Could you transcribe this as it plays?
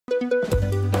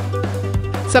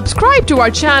Subscribe to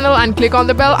our channel and click on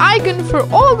the bell icon for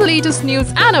all the latest news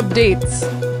and updates.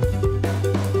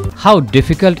 How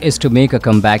difficult it is to make a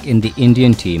comeback in the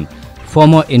Indian team,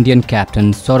 former Indian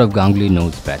captain Sourav Ganguly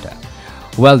knows better.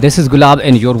 Well, this is Gulab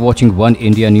and you're watching One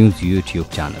India News YouTube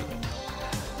channel.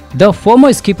 The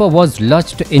former skipper was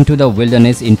launched into the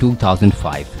wilderness in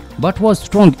 2005, but was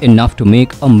strong enough to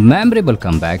make a memorable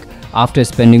comeback after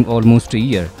spending almost a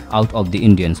year out of the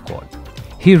Indian squad.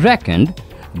 He reckoned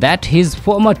that his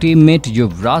former teammate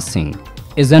Yuvraj Singh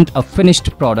isn't a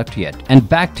finished product yet and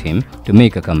backed him to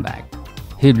make a comeback.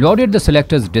 He lauded the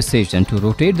selectors' decision to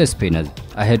rotate the spinners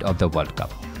ahead of the World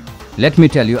Cup. Let me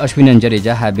tell you, Ashwin and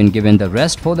Jadeja have been given the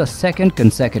rest for the second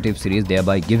consecutive series,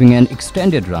 thereby giving an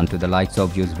extended run to the likes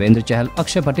of Yuzvendra Chahal,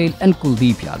 Axar Patel and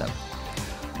Kuldeep Yadav.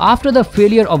 After the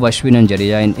failure of Ashwin and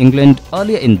Jadeja in England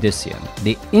earlier in this year,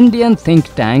 the Indian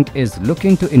think tank is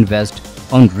looking to invest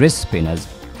on wrist spinners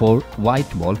for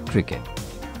white ball cricket.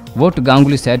 What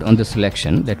Ganguly said on the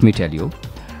selection, let me tell you.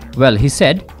 Well, he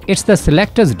said, it's the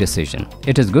selectors' decision.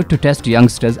 It is good to test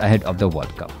youngsters ahead of the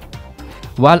World Cup.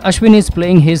 While Ashwin is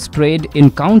playing his trade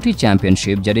in county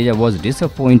championship, Jadeja was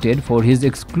disappointed for his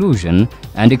exclusion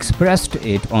and expressed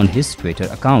it on his Twitter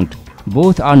account.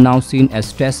 Both are now seen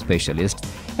as test specialists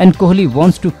and Kohli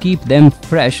wants to keep them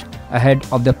fresh ahead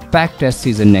of the packed test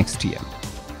season next year.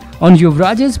 On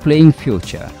Yuvraj's playing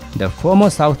future, the former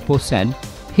southpaw said,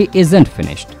 he isn't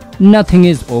finished. Nothing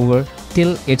is over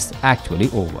till it's actually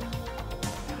over.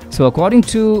 So according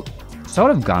to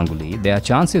Sourav Ganguly, there are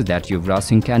chances that Yuvraj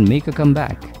Singh can make a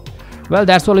comeback. Well,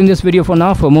 that's all in this video for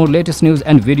now. For more latest news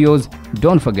and videos,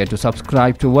 don't forget to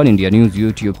subscribe to One India News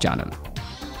YouTube channel.